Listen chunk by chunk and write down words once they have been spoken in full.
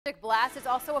Arctic blast is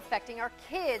also affecting our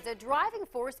kids. A driving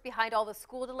force behind all the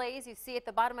school delays you see at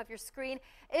the bottom of your screen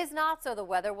is not so the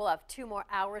weather will have 2 more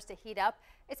hours to heat up.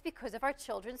 It's because of our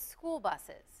children's school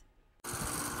buses.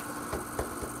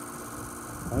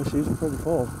 Oh, she's pretty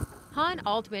full. Han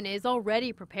Altman is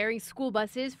already preparing school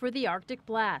buses for the Arctic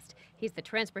blast. He's the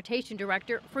transportation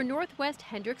director for Northwest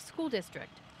Hendricks School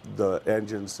District. The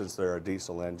engines, since they're a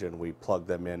diesel engine, we plug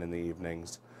them in the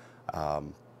evenings.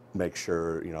 Make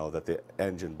sure, that the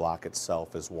engine block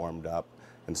itself is warmed up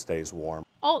and stays warm.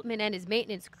 Altman and his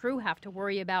maintenance crew have to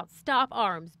worry about stop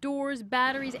arms, doors,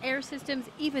 batteries, air systems,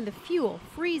 even the fuel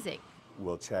freezing.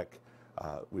 We'll check.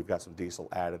 We've got some diesel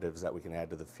additives that we can add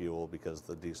to the fuel because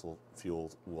the diesel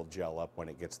fuel will gel up when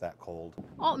it gets that cold.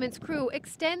 Altman's crew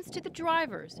extends to the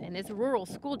drivers. In this rural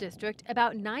school district,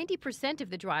 about 90% of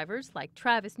the drivers, like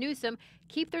Travis Newsom,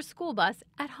 keep their school bus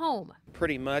at home.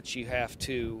 Pretty much you have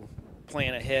to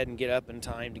plan ahead and get up in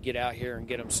time to get out here and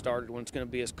get them started. When it's going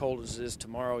to be as cold as it is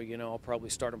tomorrow, I'll probably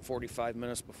start them 45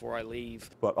 minutes before I leave.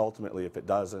 But ultimately, if it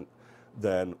doesn't,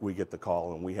 then we get the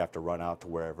call and we have to run out to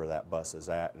wherever that bus is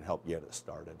at and help get it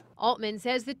started. Altman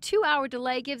says the 2-hour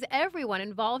delay gives everyone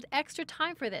involved extra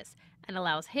time for this and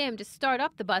allows him to start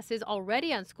up the buses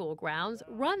already on school grounds,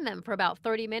 run them for about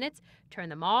 30 minutes, turn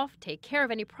them off, take care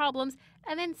of any problems,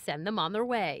 and then send them on their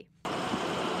way. The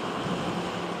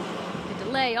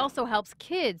delay also helps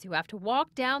kids who have to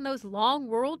walk down those long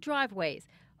rural driveways,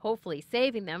 hopefully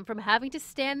saving them from having to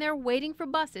stand there waiting for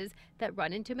buses that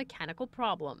run into mechanical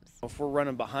problems. If we're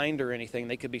running behind or anything,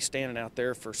 they could be standing out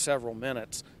there for several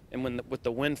minutes. And with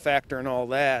the wind factor and all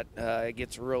that, it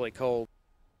gets really cold.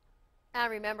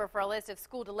 And remember, for a list of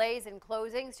school delays and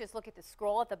closings, just look at the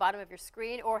scroll at the bottom of your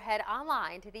screen or head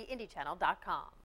online to theindychannel.com.